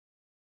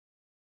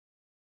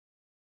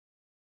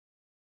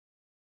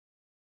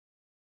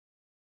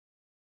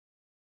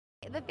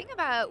the thing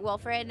about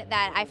Wilfred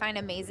that I find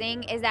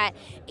amazing is that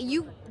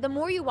the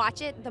more you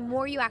watch it, the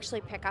more you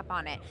actually pick up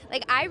on it.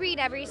 Like I read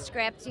every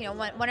script,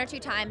 one or two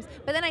times,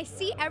 but then I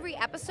see every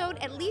episode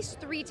at least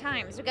 3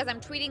 times because I'm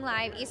tweeting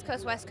live, East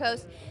Coast, West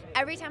Coast.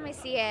 Every time I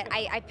see it,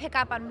 I pick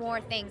up on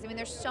more things. I mean,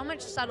 there's so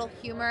much subtle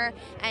humor,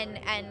 and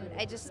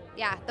I just,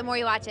 yeah, the more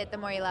you watch it, the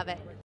more you love it.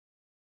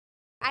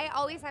 I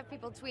always have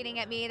people tweeting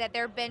at me that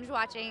they're binge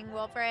watching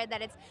Wilfred,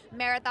 that it's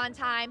marathon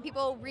time.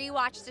 People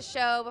rewatch the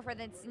show before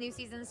the new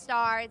season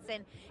starts,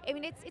 and I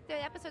mean,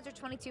 the episodes are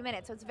 22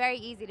 minutes, so it's very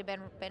easy to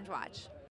binge watch.